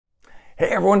Hey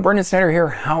everyone, Brendan Snyder here.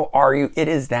 How are you? It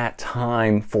is that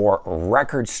time for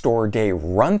Record Store Day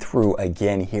run through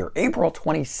again here. April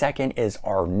 22nd is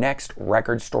our next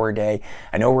Record Store Day.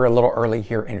 I know we're a little early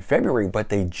here in February, but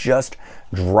they just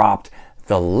dropped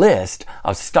the list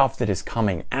of stuff that is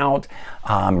coming out.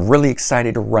 I'm really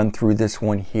excited to run through this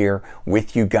one here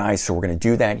with you guys. So we're going to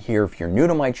do that here. If you're new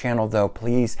to my channel though,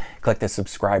 please click the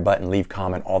subscribe button, leave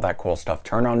comment, all that cool stuff.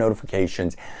 Turn on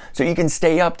notifications so you can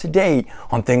stay up to date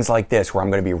on things like this where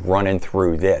I'm going to be running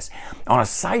through this. On a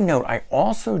side note, I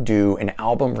also do an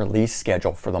album release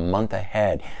schedule for the month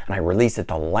ahead, and I release it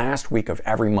the last week of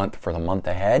every month for the month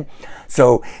ahead.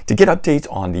 So to get updates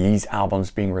on these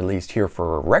albums being released here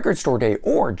for Record Store Day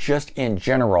or just in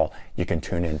general, you can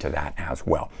tune into that as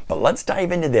well. But let's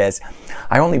dive into this.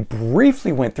 I only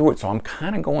briefly went through it, so I'm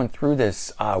kind of going through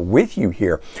this with you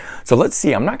here. So let's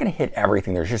see, I'm not going to hit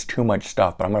everything. There's just too much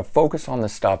stuff, but I'm going to focus on the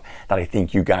stuff that I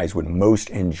think you guys would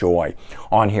most enjoy.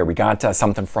 On here, we got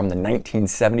something from the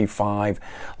 1975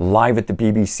 Live at the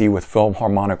BBC with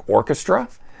Philharmonic Orchestra.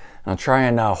 I'll try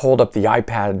and hold up the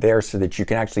iPad there so that you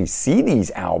can actually see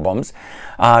these albums.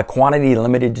 Quantity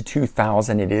limited to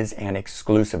 2,000. It is an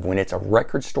exclusive. When it's a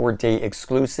Record Store Day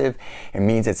exclusive, it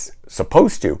means it's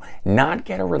supposed to not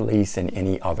get a release in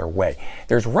any other way.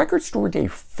 There's Record Store Day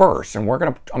first, and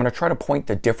I'm gonna try to point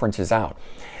the differences out.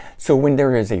 So when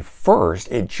there is a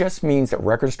first, it just means that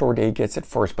Record Store Day gets it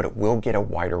first, but it will get a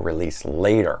wider release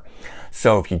later.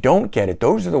 So if you don't get it,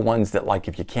 those are the ones that, like,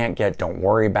 if you can't get, don't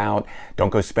worry about. Don't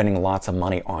go spending lots of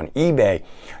money on eBay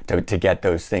to get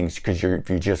those things, because if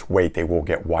you just wait, they will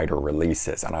get wider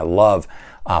releases. And I love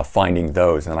finding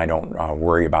those, and I don't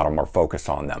worry about them or focus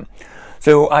on them.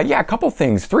 So yeah, a couple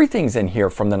things, three things in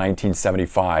here from the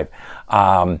 1975.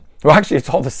 Well, actually, it's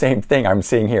all the same thing I'm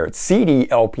seeing here. It's CD,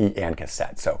 LP, and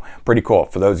cassette. So pretty cool.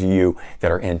 For those of you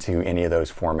that are into any of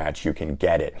those formats, you can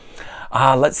get it.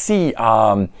 Let's see.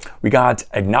 We got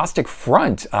Agnostic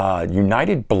Front,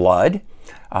 United Blood.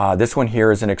 This one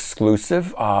here is an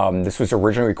exclusive. This was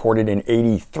originally recorded in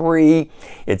 '83.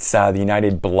 It's the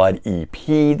United Blood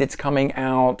EP that's coming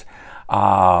out.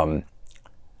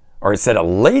 Or it said it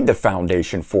laid the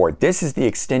foundation for it. This is the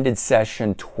extended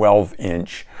session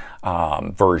 12-inch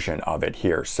version of it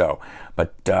here. So,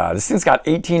 but this thing's got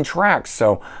 18 tracks,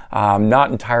 so I'm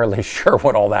not entirely sure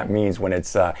what all that means when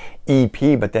it's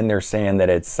EP, but then they're saying that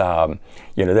it's,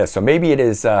 you know, this. So maybe it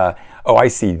is, oh, I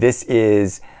see. This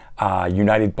is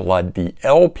United Blood, the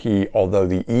LP, although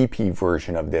the EP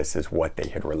version of this is what they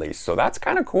had released. So that's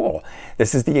kind of cool.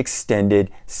 This is the extended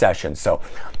session. So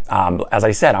as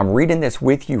I said, I'm reading this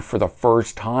with you for the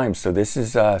first time, so this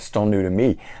is still new to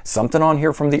me. Something on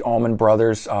here from the Allman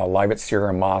Brothers, Live at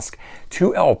Sierra Mosque,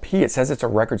 2 LP. It says it's a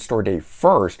Record Store Day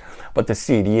first, but the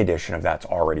CD edition of that's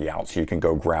already out, so you can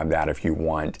go grab that if you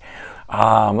want.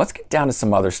 Let's get down to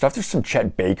some other stuff. There's some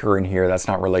Chet Baker in here. That's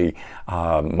not really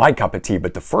my cup of tea,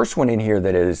 but the first one in here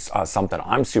that is something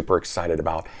I'm super excited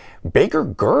about, Baker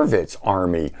Gurvitz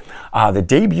Army. The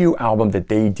debut album that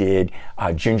they did,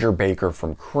 Ginger Baker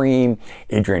from Cream,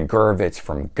 Adrian Gurvitz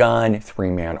from Gun,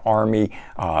 3-Man Army,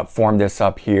 formed this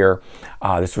up here.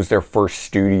 This was their first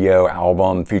studio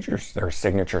album, features their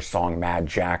signature song Mad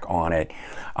Jack on it.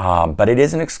 But it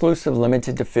is an exclusive,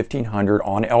 limited to 1,500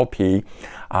 on LP.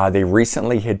 They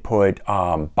recently had put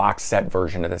box set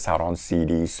version of this out on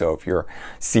CD, so if you're a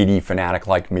CD fanatic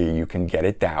like me, you can get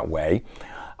it that way.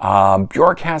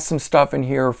 Bjork has some stuff in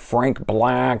here. Frank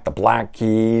Black, the Black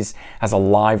Keys, has a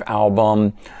live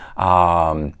album.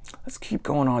 Let's keep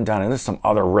going on down, and there's some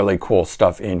other really cool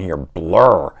stuff in here.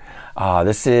 Blur.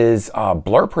 This is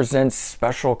Blur Presents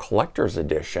Special Collector's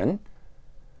Edition.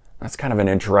 That's kind of an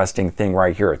interesting thing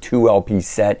right here, a 2 LP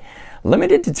set,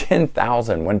 limited to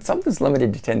 10,000. When something's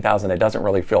limited to 10,000, it doesn't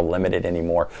really feel limited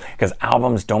anymore because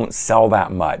albums don't sell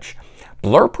that much.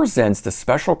 Blur presents the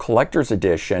Special Collector's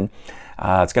Edition.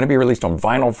 It's going to be released on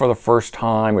vinyl for the first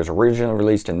time. It was originally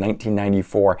released in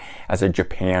 1994 as a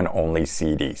Japan-only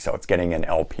CD, so it's getting an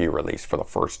LP release for the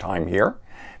first time here,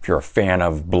 if you're a fan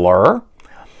of Blur.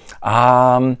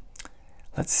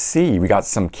 Let's see, we got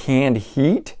some Canned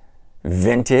Heat.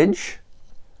 Vintage.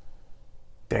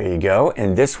 There you go.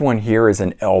 And this one here is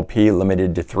an LP,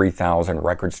 limited to 3,000,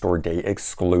 Record Store Day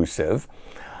exclusive.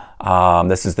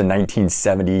 This is the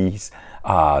 1970s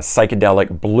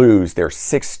Psychedelic Blues, their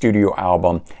 6th studio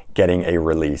album, getting a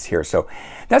release here. So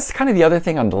that's kind of the other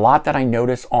thing. A lot that I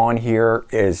notice on here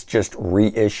is just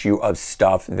reissue of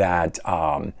stuff that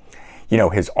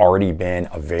has already been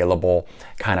available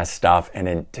kind of stuff. And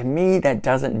then to me, that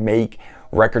doesn't make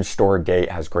Record Store Day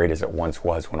as great as it once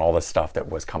was, when all the stuff that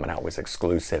was coming out was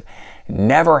exclusive,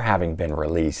 never having been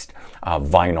released,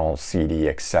 vinyl, CD,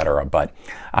 etc. But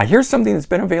here's something that's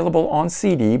been available on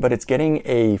CD, but it's getting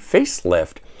a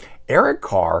facelift. Eric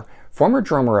Carr, former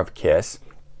drummer of Kiss,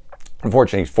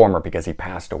 unfortunately he's former because he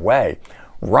passed away,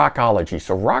 Rockology.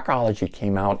 So Rockology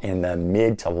came out in the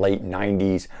mid to late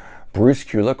 90s. Bruce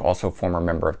Kulick, also former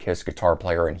member of Kiss, guitar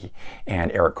player, and he and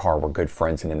Eric Carr were good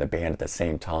friends and in the band at the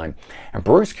same time. And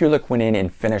Bruce Kulick went in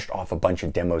and finished off a bunch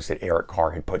of demos that Eric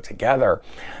Carr had put together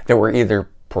that were either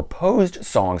proposed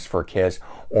songs for Kiss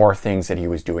or things that he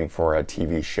was doing for a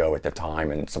TV show at the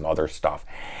time and some other stuff.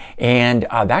 And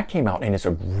that came out, and it's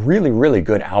a really, really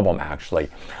good album, actually.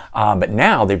 But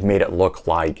now they've made it look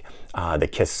like the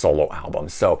Kiss solo album.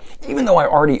 So even though I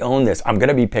already own this, I'm going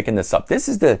to be picking this up. This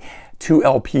is the 2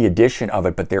 LP edition of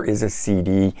it, but there is a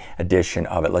CD edition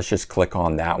of it. Let's just click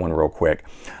on that one real quick.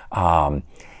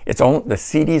 The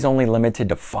CD is only limited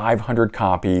to 500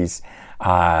 copies,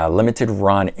 limited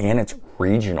run, and it's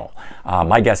regional.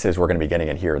 My guess is we're going to be getting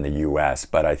it here in the US,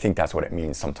 but I think that's what it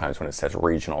means sometimes when it says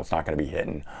regional. It's not going to be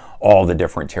hitting all the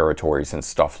different territories and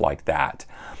stuff like that.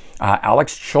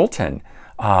 Alex Chilton,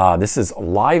 this is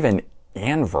Live in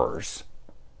Anvers.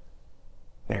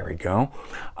 There we go.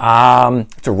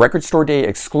 It's a Record Store Day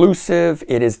exclusive.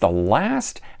 It is the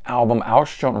last album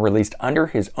Alex Chilton released under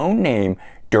his own name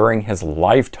during his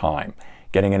lifetime,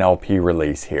 getting an LP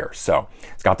release here. So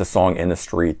it's got the song In the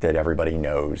Street that everybody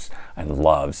knows and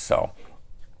loves. So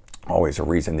always a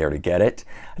reason there to get it.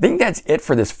 I think that's it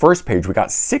for this first page. We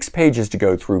got 6 pages to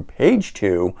go through. Page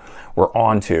 2, we're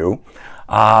on to.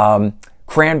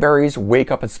 Cranberries, Wake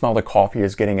Up and Smell the Coffee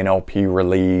is getting an LP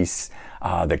release.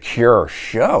 The Cure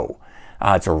Show.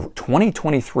 It's a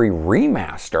 2023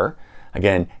 remaster.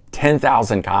 Again,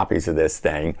 10,000 copies of this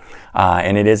thing.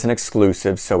 And it is an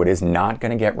exclusive, so it is not going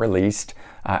to get released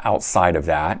outside of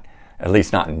that. At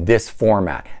least not in this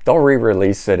format. They'll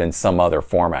re-release it in some other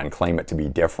format and claim it to be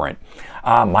different.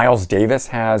 Miles Davis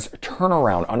has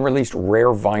Turnaround, unreleased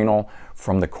rare vinyl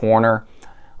from the Corner.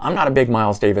 I'm not a big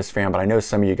Miles Davis fan, but I know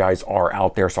some of you guys are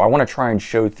out there, so I want to try and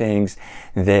show things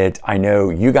that I know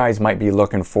you guys might be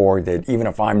looking for, that even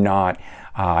if I'm not,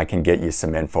 I can get you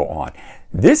some info on.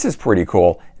 This is pretty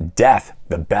cool. Death,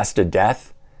 the Best of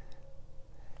Death.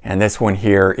 And this one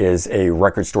here is a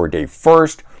Record Store Day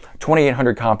first.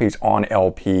 2,800 copies on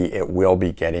LP. It will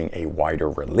be getting a wider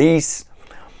release.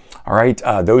 All right,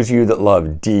 those of you that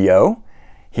love Dio,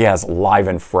 he has Live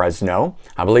in Fresno.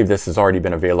 I believe this has already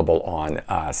been available on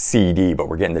CD, but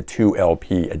we're getting the 2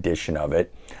 LP edition of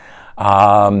it.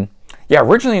 Yeah,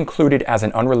 originally included as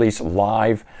an unreleased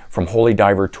live from Holy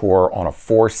Diver tour on a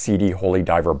 4 CD Holy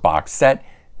Diver box set,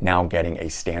 now getting a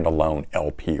standalone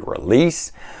LP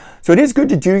release. So it is good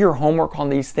to do your homework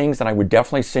on these things, and I would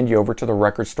definitely send you over to the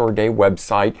Record Store Day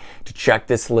website to check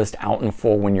this list out in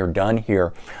full when you're done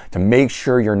here, to make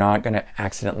sure you're not going to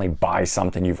accidentally buy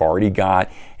something you've already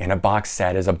got in a box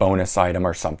set as a bonus item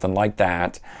or something like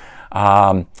that.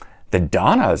 The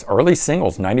Donnas early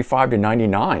singles, 95 to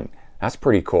 99. That's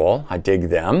pretty cool. I dig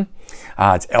them.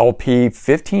 It's LP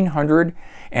 1500.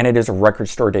 And it is a Record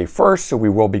Store Day first, so we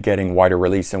will be getting wider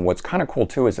release. And what's kind of cool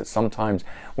too is that sometimes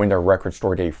when they're Record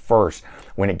Store Day first,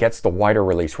 when it gets the wider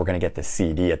release, we're going to get the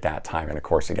CD at that time. And of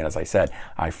course, again, as I said,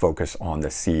 I focus on the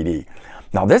CD.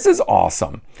 Now this is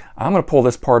awesome. I'm going to pull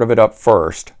this part of it up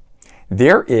first.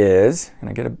 There is, and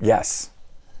I get a, yes,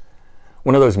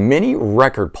 one of those mini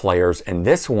record players, and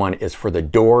this one is for the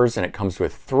Doors, and it comes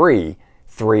with 3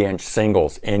 3-inch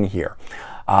singles in here.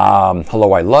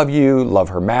 Hello, I Love You, Love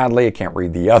Her Madly. I can't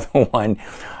read the other one.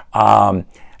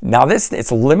 Now this,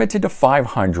 it's limited to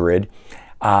 500.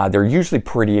 They're usually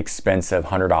pretty expensive,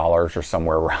 $100 or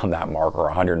somewhere around that mark, or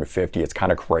 $150. It's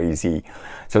kind of crazy.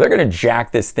 So they're going to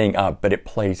jack this thing up, but it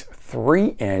plays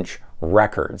 3-inch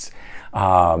records.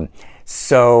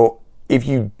 So if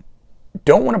you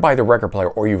don't want to buy the record player,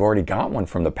 or you've already got one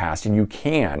from the past, and you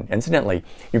can, incidentally,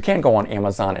 you can go on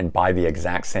Amazon and buy the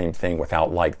exact same thing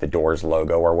without like the Doors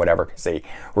logo or whatever, because they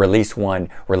release one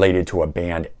related to a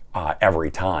band every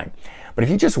time. But if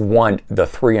you just want the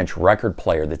 3-inch record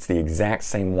player that's the exact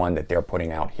same one that they're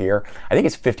putting out here, I think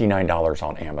it's $59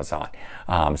 on Amazon.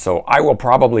 So I will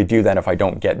probably do that if I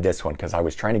don't get this one, because I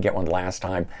was trying to get one last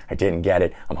time. I didn't get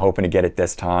it. I'm hoping to get it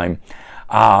this time.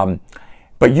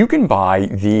 But you can buy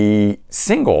the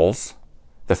singles,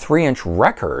 the 3-inch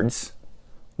records,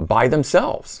 by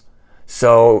themselves.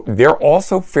 So they're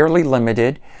also fairly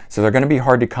limited, so they're going to be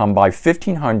hard to come by.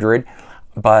 1,500,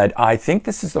 but I think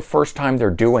this is the first time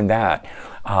they're doing that.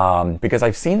 because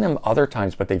I've seen them other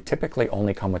times, but they typically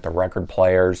only come with the record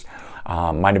players.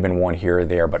 Might have been one here or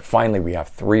there, but finally we have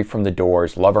 3 from the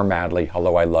Doors: Love Her Madly,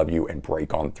 Hello I Love You, and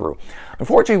Break On Through.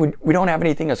 Unfortunately, we don't have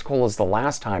anything as cool as the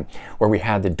last time, where we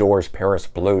had the Doors' Paris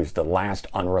Blues, the last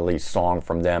unreleased song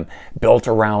from them, built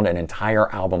around an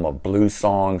entire album of blues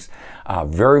songs.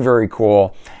 Very, very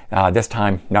cool. This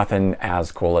time, nothing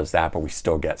as cool as that, but we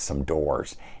still get some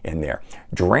Doors in there.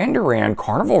 Duran Duran,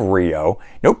 Carnival Rio.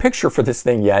 No picture for this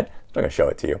thing yet. I'm not going to show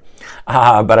it to you.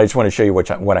 But I just want to show you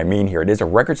what I mean here. It is a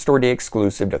Record Store Day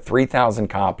exclusive to 3,000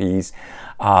 copies.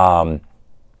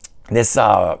 This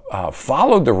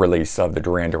followed the release of the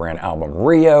Duran Duran album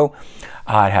Rio.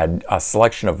 It had a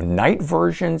selection of night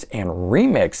versions and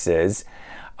remixes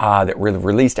that were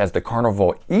released as the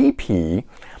Carnival EP.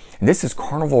 This is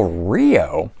Carnival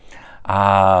Rio.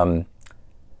 I'm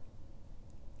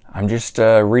just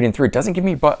reading through. It doesn't give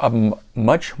me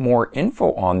much more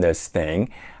info on this thing.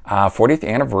 40th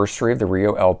anniversary of the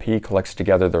Rio LP collects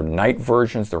together the night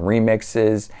versions, the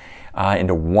remixes,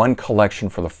 into one collection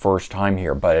for the first time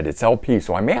here, but it's LP,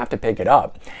 so I may have to pick it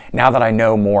up now that I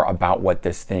know more about what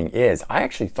this thing is. I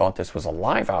actually thought this was a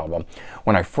live album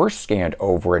when I first scanned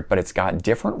over it, but it's got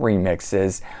different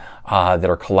remixes that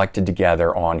are collected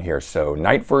together on here. So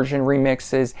night version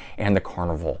remixes and the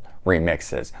Carnival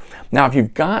remixes. Now, if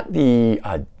you've got the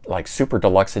like super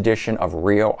deluxe edition of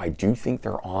Rio, I do think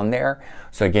they're on there.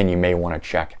 So again, you may want to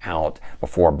check out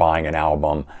before buying an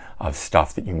album of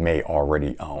stuff that you may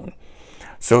already own.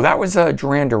 So that was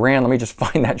Duran Duran. Let me just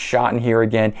find that shot in here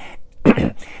again.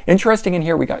 Interesting in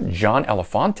here, we got John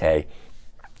Elefante,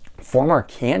 former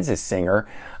Kansas singer,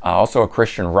 also a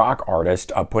Christian rock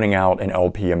artist, putting out an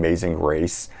LP, Amazing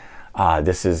Grace.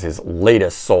 This is his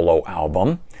latest solo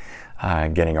album,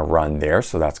 getting a run there,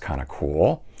 so that's kind of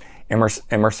cool.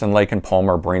 Emerson, Lake and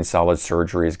Palmer, Brain Salad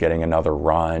Surgery is getting another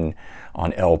run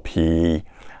on LP.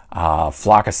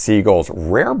 Flock of Seagulls,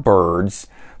 Rare Birds,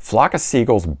 Flock of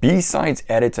Seagulls, B-sides,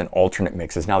 edits, and alternate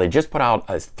mixes. Now, they just put out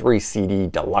a 3 CD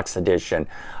deluxe edition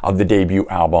of the debut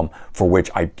album, for which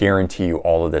I guarantee you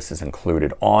all of this is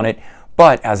included on it.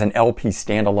 But as an LP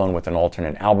standalone with an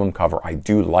alternate album cover, I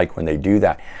do like when they do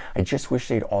that. I just wish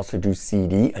they'd also do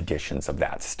CD editions of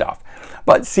that stuff.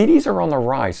 But CDs are on the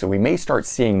rise, so we may start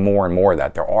seeing more and more of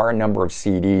that. There are a number of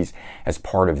CDs as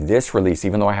part of this release,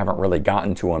 even though I haven't really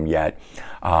gotten to them yet.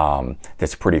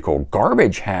 That's pretty cool.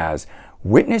 Garbage has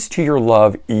Witness to Your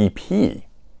Love EP.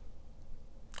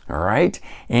 All right,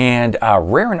 and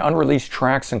rare and unreleased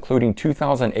tracks, including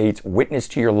 2008's Witness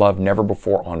to Your Love, Never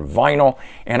Before on vinyl,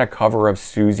 and a cover of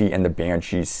Susie and the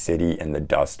Banshees, City in the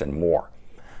Dust, and more.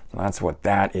 So that's what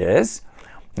that is.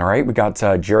 All right, we got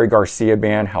Jerry Garcia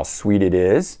Band, How Sweet It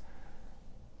Is.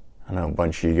 I know a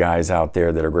bunch of you guys out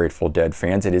there that are Grateful Dead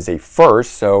fans. It is a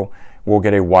first, so we'll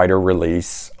get a wider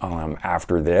release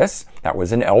after this. That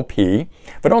was an LP,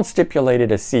 but don't stipulate it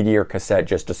as CD or cassette,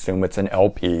 just assume it's an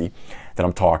LP that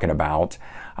I'm talking about.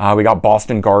 We got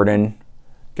Boston Garden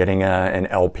getting an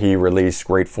LP release,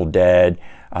 Grateful Dead.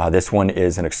 This one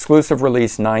is an exclusive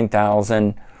release,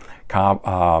 9,000.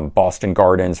 Boston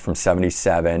Gardens from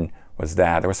 77 was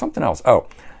that. There was something else. Oh,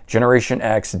 Generation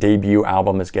X debut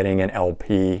album is getting an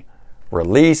LP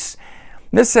release.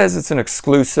 This says it's an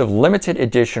exclusive limited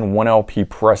edition 1 LP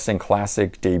pressing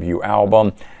classic debut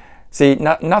album. See,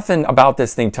 nothing about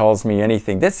this thing tells me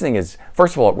anything. This thing is,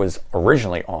 first of all, it was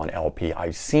originally on LP.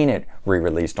 I've seen it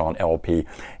re-released on LP.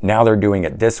 Now they're doing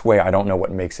it this way. I don't know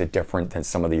what makes it different than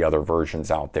some of the other versions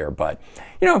out there. But,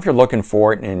 you know, if you're looking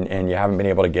for it and you haven't been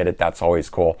able to get it, that's always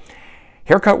cool.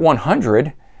 Haircut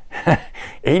 100,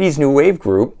 80s New Wave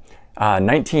group,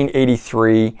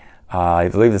 1983. I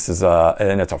believe this is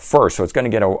and it's a first, so it's going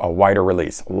to get a wider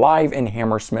release. Live in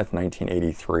Hammersmith,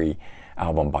 1983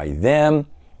 album by them.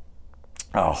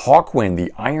 Hawkwind,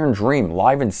 The Iron Dream,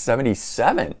 live in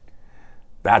 77.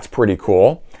 That's pretty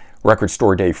cool. Record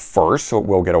Store Day first, so it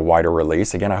will get a wider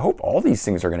release. Again, I hope all these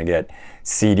things are going to get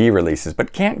CD releases,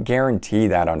 but can't guarantee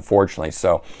that, unfortunately.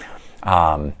 So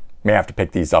may have to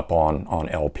pick these up on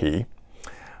LP.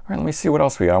 All right, let me see what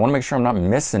else we got. I want to make sure I'm not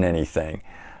missing anything.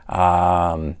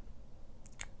 Howlin'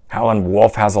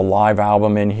 Wolf has a live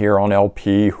album in here on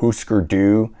LP. Husker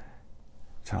Du,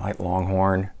 Tonight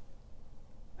Longhorn.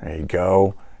 There you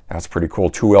go. That's pretty cool.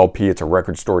 2 LP. It's a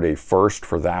Record Store Day first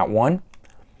for that one.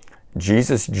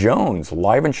 Jesus Jones,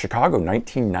 live in Chicago,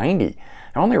 1990.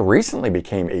 I only recently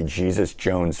became a Jesus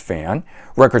Jones fan.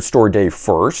 Record Store Day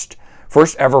first.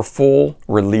 First ever full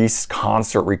release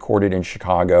concert recorded in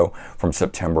Chicago from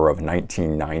September of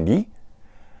 1990.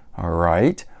 All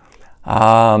right.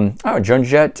 Oh, Joan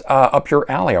Jett, Up Your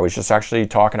Alley. I was just actually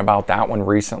talking about that one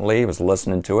recently. I was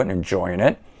listening to it and enjoying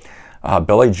it.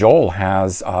 Billy Joel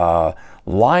has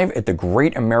live at the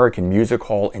Great American Music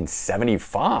Hall in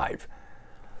 '75.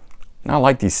 I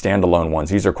like these standalone ones.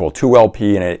 These are cool. 2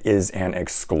 LP, and it is an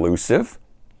exclusive.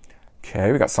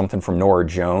 Okay, we got something from Norah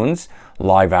Jones,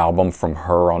 live album from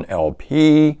her on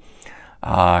LP.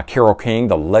 Carole King,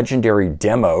 the legendary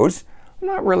demos. I'm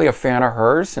not really a fan of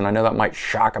hers, and I know that might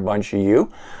shock a bunch of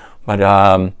you,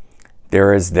 but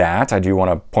there is that. I do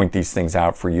want to point these things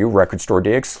out for you. Record Store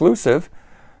Day exclusive.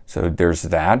 So there's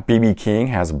that. B.B. King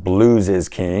has Blues is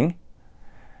King.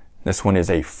 This one is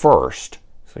a first,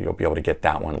 so you'll be able to get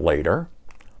that one later.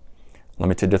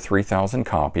 Limited to 3,000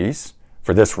 copies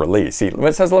for this release. See,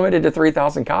 it says limited to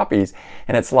 3,000 copies,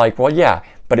 and it's like, well, yeah,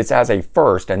 but it's as a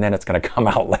first, and then it's going to come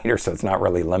out later, so it's not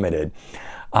really limited.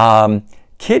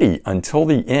 Kitty, Until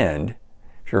the End,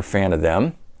 if you're a fan of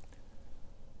them.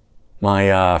 One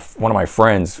of my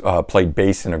friends played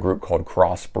bass in a group called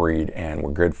Crossbreed, and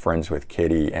we're good friends with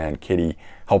Kitty, and Kitty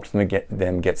helped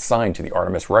them get signed to the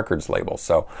Artemis Records label.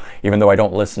 So even though I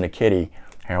don't listen to Kitty,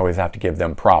 I always have to give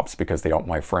them props because they helped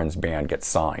my friend's band get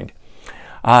signed.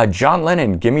 John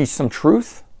Lennon, Give Me Some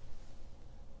Truth.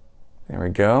 There we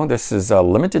go. This is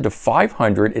limited to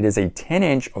 500. It is a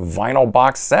 10-inch vinyl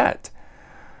box set.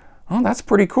 Oh, that's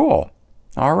pretty cool.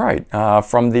 All right,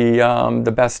 from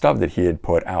the best of that he had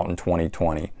put out in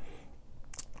 2020.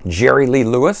 Jerry Lee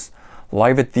Lewis,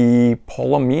 live at the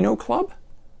Palomino Club.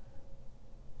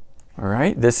 All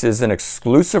right, this is an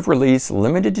exclusive release,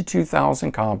 limited to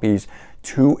 2,000 copies,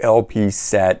 2 LP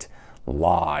set,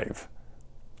 live.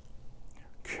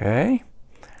 Okay.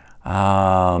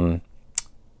 I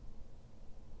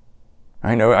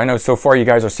know so far you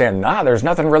guys are saying, nah, there's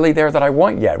nothing really there that I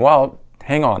want yet. Well,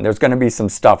 hang on, there's going to be some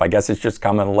stuff. I guess it's just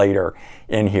coming later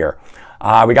in here.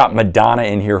 We got Madonna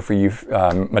in here for you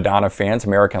Madonna fans.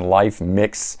 American Life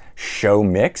Mix Show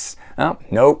Mix. Oh,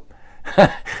 nope.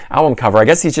 Album cover. I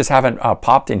guess these just haven't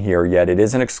popped in here yet. It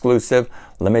is an exclusive,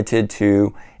 limited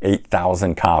to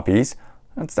 8,000 copies.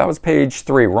 That was page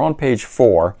 3. We're on page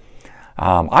 4.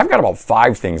 I've got about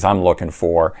 5 things I'm looking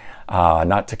for,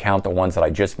 not to count the ones that I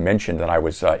just mentioned that I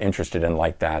was interested in,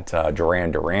 like that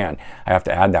Duran Duran. I have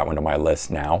to add that one to my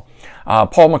list now.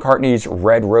 Paul McCartney's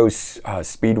Red Rose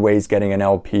Speedway's getting an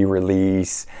LP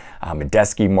release.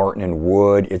 Medeski, Martin and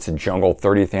Wood, It's a Jungle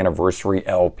 30th Anniversary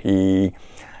LP.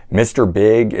 Mr.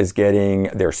 Big is getting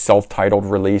their self-titled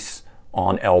release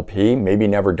on LP. Maybe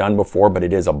never done before, but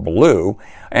it is a blue,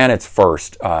 and it's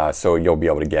first, so you'll be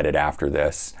able to get it after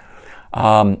this.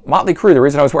 Motley Crue, the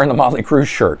reason I was wearing the Motley Crue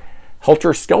shirt,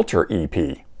 Helter Skelter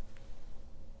EP,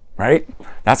 right?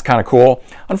 That's kind of cool.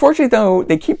 Unfortunately, though,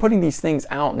 they keep putting these things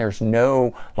out and there's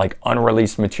no like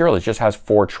unreleased material. It just has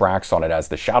 4 tracks on it, as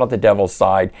the Shout at the Devil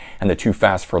side and the Too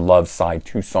Fast for Love side,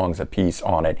 2 songs apiece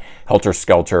on it. Helter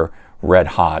Skelter, Red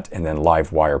Hot, and then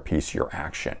Live Wire, Piece Your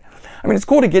Action. I mean, it's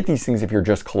cool to get these things if you're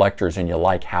just collectors and you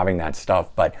like having that stuff,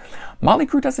 but Motley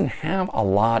Crue doesn't have a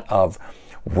lot of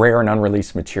rare and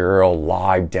unreleased material,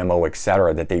 live demo,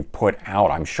 etc. that they've put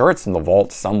out. I'm sure it's in the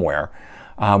vault somewhere.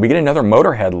 We get another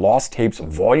Motorhead Lost Tapes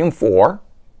Volume 4.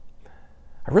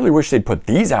 I really wish they'd put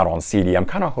these out on CD. I'm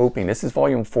kind of hoping this is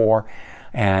Volume 4,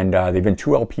 and they've been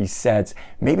 2 LP sets.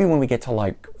 Maybe when we get to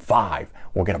like 5,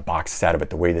 we'll get a box set of it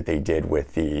the way that they did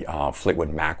with the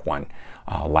Fleetwood Mac one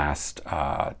last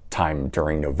time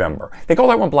during November. They call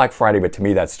that one Black Friday, but to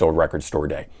me that's still Record Store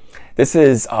Day. This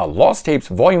is Lost Tapes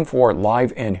Volume 4,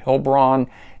 live in Heilbronn,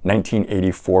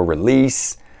 1984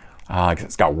 release.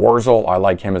 It's got Wurzel. I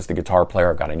like him as the guitar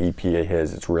player. I've got an EP of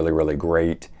his. It's really, really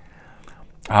great.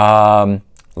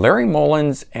 Larry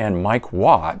Mullins and Mike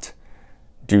Watt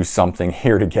do something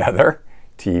here together.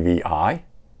 TVI.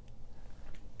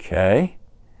 Okay.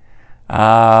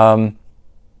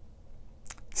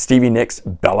 Stevie Nicks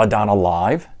Belladonna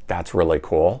Live. That's really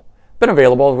cool. Been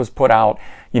available. It was put out,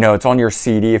 you know, it's on your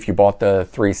CD if you bought the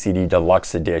 3 CD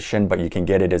deluxe edition, but you can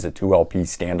get it as a 2 LP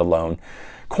standalone.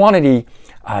 Quantity,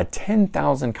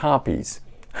 10,000 copies.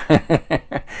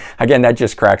 Again, that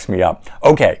just cracks me up.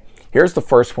 Okay, here's the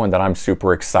first one that I'm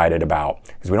super excited about,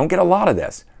 because we don't get a lot of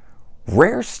this.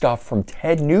 Rare stuff from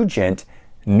Ted Nugent,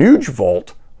 Nuge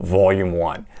Vault Volume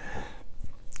 1.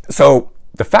 So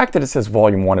the fact that it says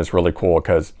Volume 1 is really cool,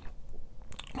 because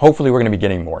hopefully we're going to be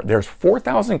getting more. There's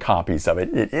 4,000 copies of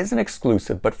it. It is an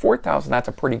exclusive, but 4,000, that's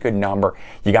a pretty good number.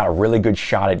 You got a really good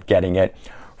shot at getting it.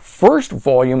 First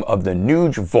volume of the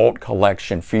Nuge Vault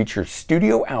collection features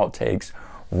studio outtakes,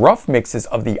 rough mixes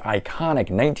of the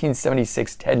iconic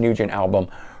 1976 Ted Nugent album,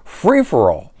 Free For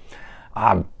All.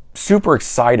 I'm super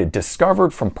excited.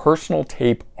 Discovered from personal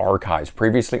tape archives,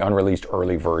 previously unreleased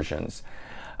early versions.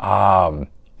 Wow,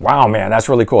 man, that's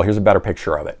really cool. Here's a better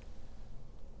picture of it.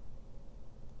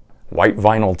 White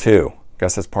vinyl too.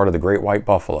 Guess that's part of the Great White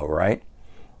Buffalo, right?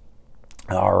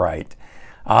 All right.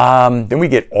 Then we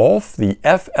get Ulf, the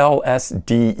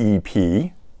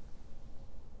FLSDEP.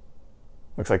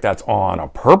 Looks like that's on a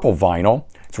purple vinyl.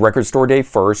 It's Record Store Day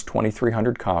first,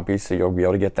 2,300 copies, so you'll be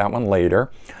able to get that one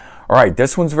later. All right,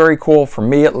 this one's very cool, for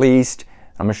me at least.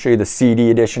 I'm going to show you the CD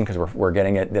edition because we're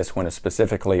getting it. This one is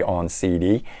specifically on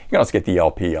CD. You can also get the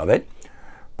LP of it.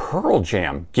 Pearl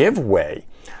Jam Giveaway,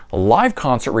 a live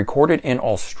concert recorded in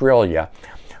Australia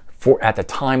at the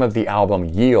time of the album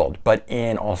Yield. But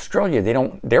in Australia,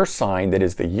 their sign that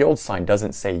is the Yield sign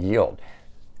doesn't say Yield,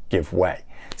 Give Way.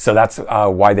 So that's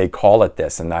why they call it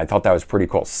this, and I thought that was pretty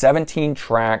cool.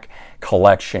 17-track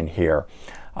collection here.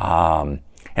 And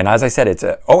as I said, it's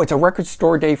a Record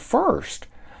Store Day first.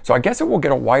 So I guess it will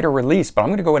get a wider release, but I'm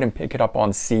going to go ahead and pick it up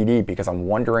on CD because I'm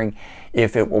wondering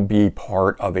if it will be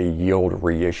part of a Yield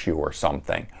reissue or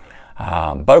something.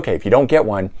 But okay, if you don't get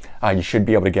one, you should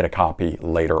be able to get a copy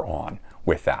later on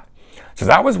with that. So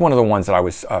that was one of the ones that I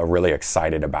was really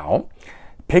excited about.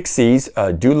 Pixies,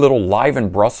 Doolittle Live in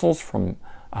Brussels from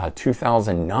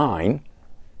 2009.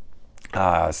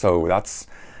 So that's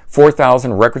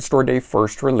 4,000 Record Store Day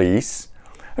first release.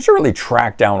 I should really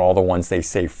track down all the ones they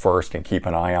say first and keep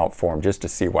an eye out for them just to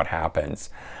see what happens.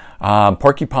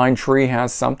 Porcupine Tree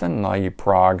has something. All you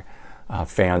prog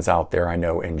fans out there, I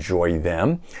know, enjoy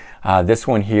them. This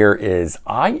one here is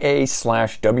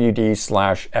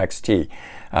IA/WD/XT.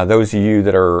 Those of you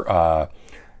that are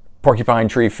Porcupine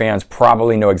Tree fans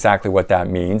probably know exactly what that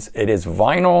means. It is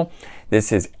vinyl.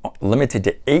 This is limited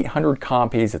to 800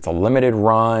 copies. It's a limited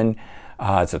run.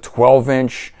 It's a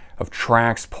 12-inch of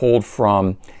tracks pulled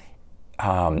from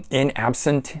In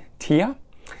Absentia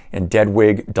and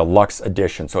Deadwig Deluxe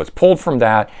Edition. So it's pulled from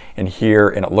that and here,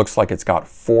 and it looks like it's got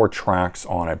 4 tracks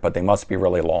on it, but they must be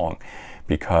really long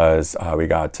because we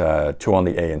got 2 on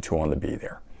the A and 2 on the B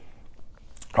there.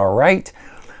 All right.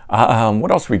 What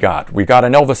else we got? We got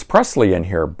an Elvis Presley in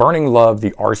here, Burning Love,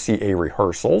 the RCA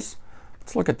rehearsals.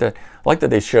 Let's look at the, I like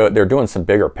that they're doing some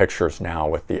bigger pictures now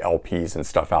with the LPs and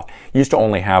stuff out. Used to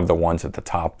only have the ones at the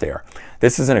top there.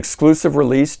 This is an exclusive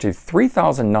release to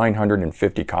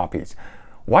 3,950 copies.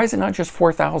 Why is it not just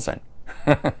 4,000?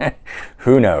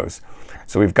 Who knows?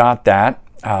 So we've got that.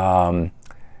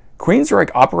 Queensryche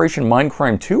Operation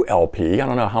Mindcrime 2 LP. I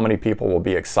don't know how many people will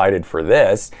be excited for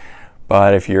this,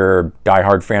 but if you're a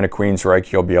diehard fan of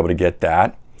Queensryche, you'll be able to get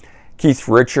that. Keith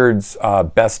Richards'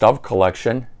 Best Of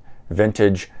collection.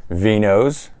 Vintage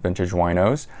Vinos, Vintage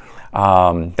Winos.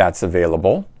 That's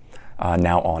available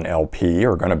now on LP,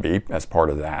 or going to be as part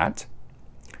of that.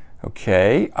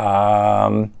 Okay,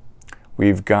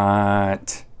 we've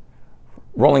got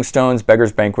Rolling Stones,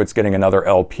 Beggar's Banquet's getting another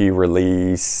LP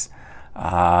release.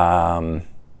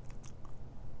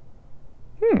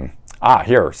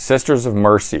 Here, Sisters of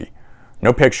Mercy.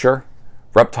 No picture.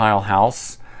 Reptile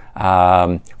House.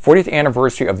 40th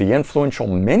anniversary of the influential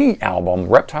mini album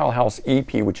Reptile House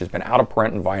EP, which has been out of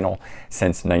print and vinyl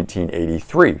since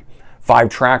 1983. 5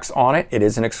 tracks on it. It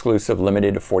is an exclusive,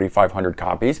 limited to 4,500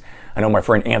 copies. I know my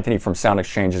friend Anthony from Sound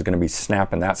Exchange is going to be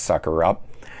snapping that sucker up.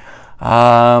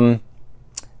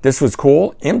 This was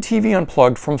cool. MTV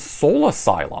Unplugged from Soul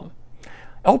Asylum.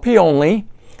 LP only.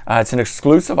 It's an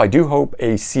exclusive. I do hope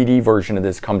a CD version of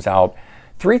this comes out.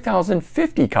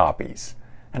 3,050 copies.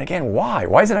 And again, why?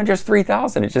 Why is it not just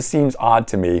 3,000? It just seems odd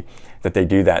to me that they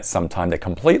do that sometime. The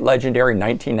complete legendary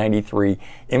 1993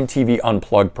 MTV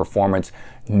Unplugged performance,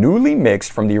 newly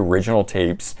mixed from the original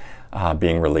tapes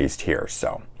being released here.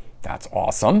 So that's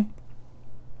awesome.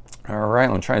 All right,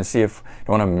 I'm trying to see if I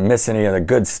don't want to miss any of the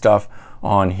good stuff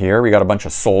on here. We got a bunch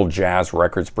of Soul Jazz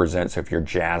Records present. So if you're a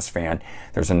jazz fan,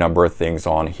 there's a number of things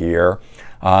on here.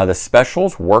 The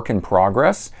specials, Work in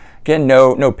Progress. Again,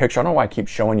 no picture. I don't know why I keep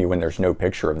showing you when there's no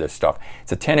picture of this stuff.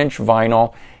 It's a 10-inch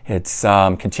vinyl. It's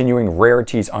continuing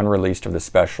rarities unreleased of the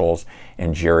specials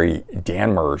and Jerry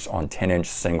Danmar's on 10-inch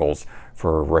singles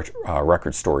for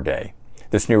Record Store Day.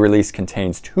 This new release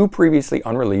contains 2 previously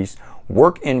unreleased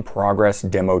Work in Progress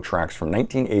demo tracks from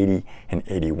 1980 and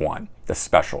 81. The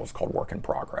special is called Work in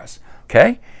Progress.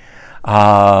 Okay.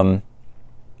 The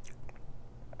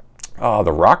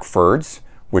Rockfords,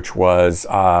 which was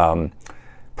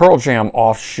Pearl Jam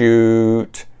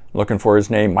offshoot, looking for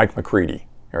his name, Mike McCready.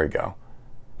 There you go.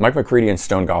 Mike McCready and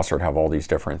Stone Gossard have all these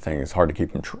different things. It's hard to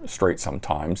keep them straight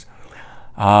sometimes.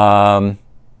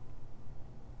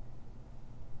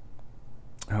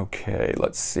 Okay,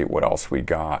 let's see what else we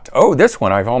got. Oh, this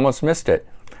one, I've almost missed it.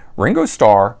 Ringo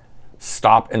Starr,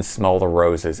 Stop and Smell the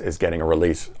Roses is getting a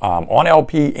release on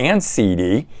LP and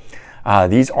CD.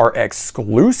 These are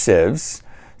exclusives,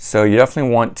 so you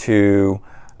definitely want to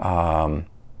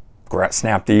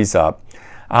snap these up.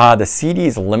 The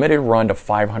CD's limited run to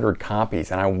 500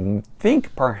 copies, and I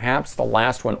think perhaps the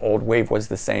last one, Old Wave, was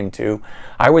the same too.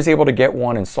 I was able to get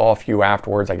one and saw a few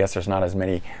afterwards. I guess there's not as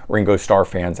many Ringo Starr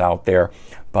fans out there,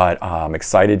 but I'm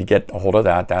excited to get a hold of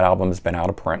that. That album has been out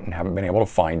of print and haven't been able to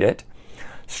find it.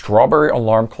 Strawberry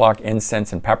Alarm Clock,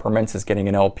 Incense and Peppermints is getting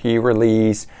an LP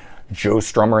release. Joe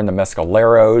Strummer and the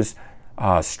Mescaleros,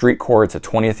 Street Chords, a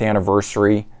 20th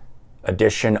anniversary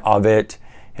edition of it.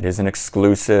 It is an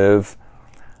exclusive.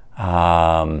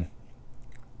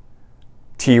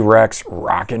 T-Rex,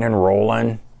 Rockin' and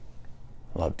Rollin'.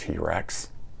 Love T-Rex.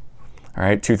 All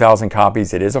right, 2,000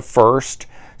 copies. It is a first,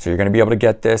 so you're going to be able to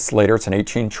get this later. It's an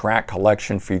 18-track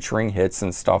collection featuring hits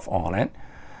and stuff on it.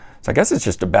 So I guess it's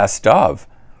just a best of.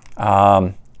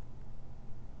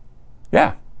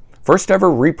 Yeah, first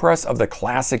ever repress of the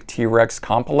classic T-Rex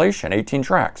compilation, 18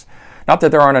 tracks. Not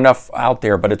that there aren't enough out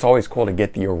there, but it's always cool to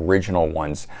get the original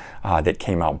ones that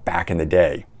came out back in the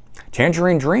day.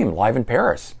 Tangerine Dream, live in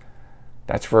Paris.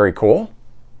 That's very cool.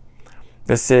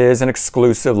 This is an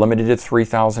exclusive, limited to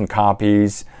 3,000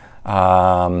 copies.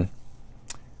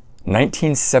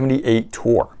 1978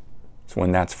 tour is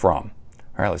when that's from.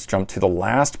 All right, let's jump to the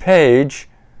last page.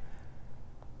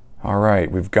 All right,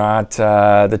 we've got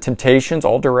The Temptations,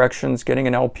 All Directions, getting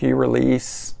an LP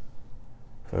release.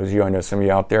 For those of you, I know some of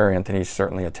you out there, Anthony's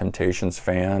certainly a Temptations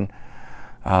fan.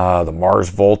 The Mars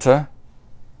Volta,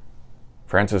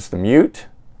 Francis the Mute.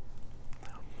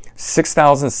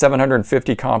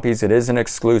 6,750 copies. It is an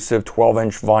exclusive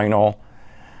 12-inch vinyl.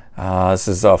 This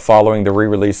is following the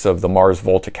re-release of the Mars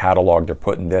Volta catalog. They're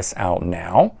putting this out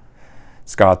now.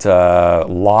 It's got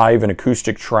live and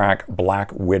acoustic track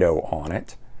Black Widow on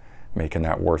it, making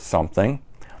that worth something.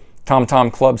 Tom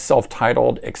Tom Club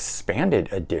self-titled Expanded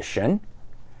Edition.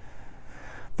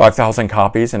 5,000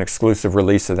 copies, an exclusive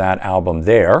release of that album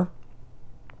there.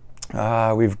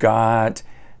 We've got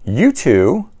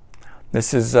U2.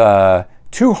 This is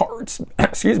Two Hearts,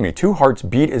 excuse me, Two Hearts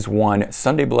Beat as One,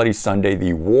 Sunday Bloody Sunday,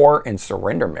 the War and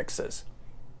Surrender mixes.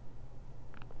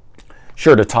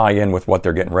 Sure to tie in with what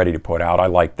they're getting ready to put out. I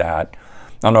like that.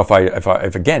 I don't know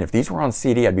if these were on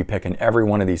CD, I'd be picking every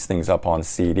one of these things up on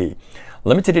CD.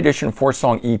 Limited edition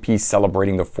 4-song EP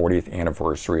celebrating the 40th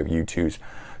anniversary of U2's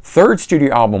third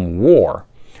studio album, War.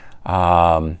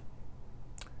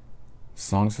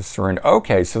 Songs of Surrender.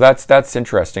 Okay, so that's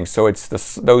interesting. So it's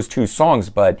those two songs,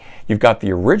 but you've got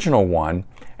the original one,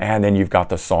 and then you've got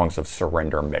the Songs of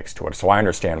Surrender mixed to it. So I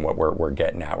understand what we're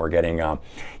getting at. We're getting, you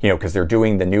know, because they're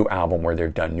doing the new album where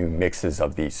they've done new mixes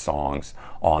of these songs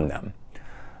on them,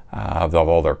 of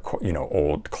all their, you know,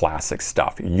 old classic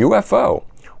stuff. UFO.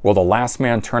 Will the Last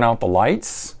Man Turn Out the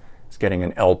Lights? It's getting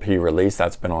an LP release.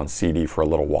 That's been on CD for a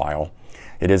little while.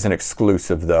 It is an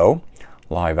exclusive though,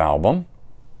 live album.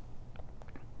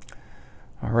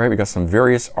 All right, we got some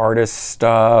various artist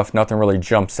stuff. Nothing really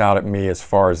jumps out at me as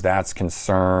far as that's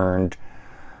concerned.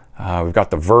 We've got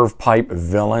the Verve Pipe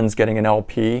Villains getting an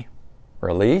LP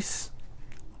release.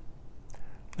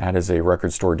 That is a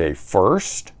Record Store Day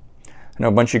first. I know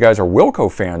a bunch of you guys are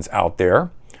Wilco fans out there.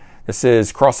 This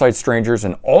is Cross-Eyed Strangers,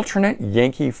 an alternate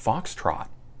Yankee Foxtrot.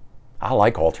 I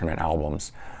like alternate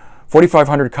albums.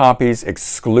 4,500 copies,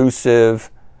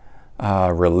 exclusive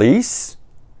release.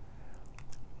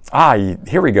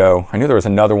 Here we go. I knew there was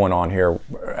another one on here.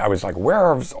 I was like,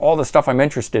 where is all the stuff I'm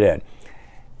interested in?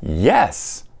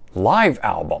 Yes, live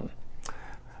album.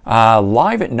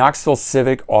 Live at Knoxville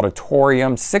Civic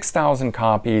Auditorium, 6,000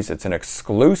 copies. It's an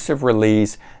exclusive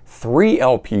release, 3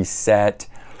 LP set.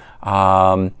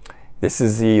 This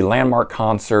is the landmark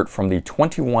concert from the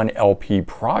 21 LP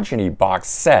Progeny box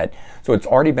set. So it's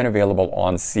already been available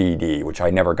on CD, which I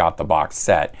never got the box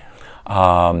set.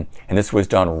 And this was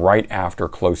done right after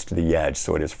Close to the Edge,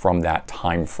 so it is from that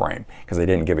time frame, because they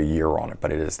didn't give a year on it,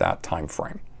 but it is that time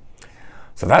frame.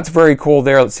 So that's very cool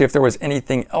there. Let's see if there was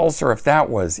anything else or if that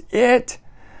was it.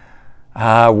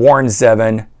 Warren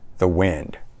Zevon, The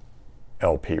Wind,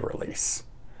 LP release.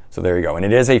 So there you go. And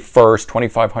it is a first,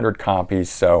 2,500 copies,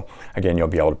 so again, you'll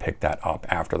be able to pick that up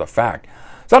after the fact.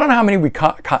 So I don't know how many we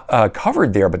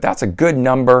covered there, but that's a good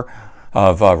number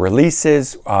of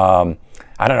releases.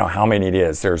 I don't know how many it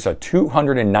is. There's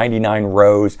 299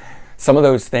 rows. Some of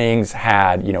those things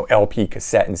had, you know, LP,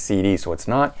 cassette, and CD, so it's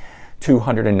not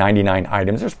 299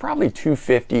 items. There's probably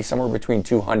 250, somewhere between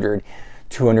 200,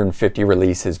 250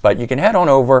 releases. But you can head on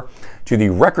over to the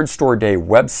Record Store Day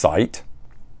website.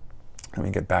 Let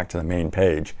me get back to the main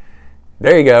page.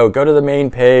 There you go. Go to the main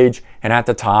page, and at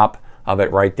the top of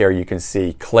it right there, you can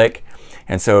see click.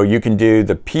 And so you can do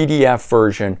the PDF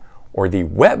version or the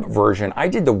web version. I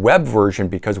did the web version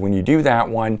because when you do that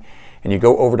one, and you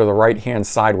go over to the right hand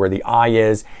side where the eye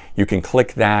is, you can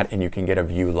click that and you can get a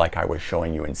view like I was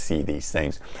showing you and see these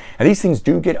things. And these things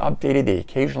do get updated. They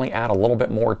occasionally add a little bit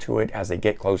more to it as they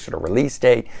get closer to release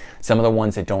date. Some of the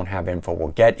ones that don't have info will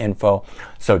get info.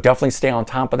 So definitely stay on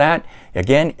top of that.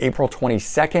 Again, April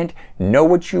 22nd, know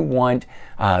what you want.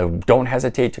 Don't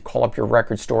hesitate to call up your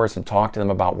record stores and talk to them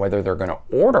about whether they're going to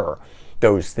order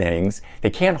those things.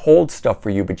 They can't hold stuff for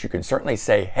you, but you can certainly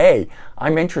say, hey,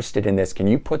 I'm interested in this. Can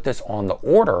you put this on the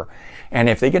order? And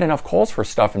if they get enough calls for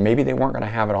stuff and maybe they weren't going to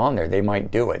have it on there, they might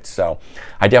do it. So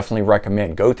I definitely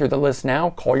recommend go through the list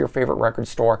now, call your favorite record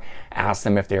store, ask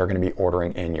them if they are going to be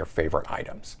ordering in your favorite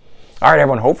items. All right,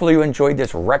 everyone, hopefully you enjoyed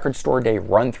this Record Store Day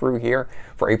run through here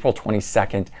for April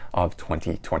 22nd of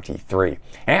 2023.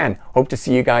 And hope to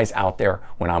see you guys out there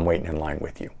when I'm waiting in line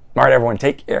with you. All right, everyone,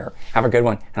 take care. Have a good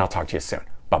one, and I'll talk to you soon.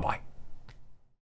 Bye-bye.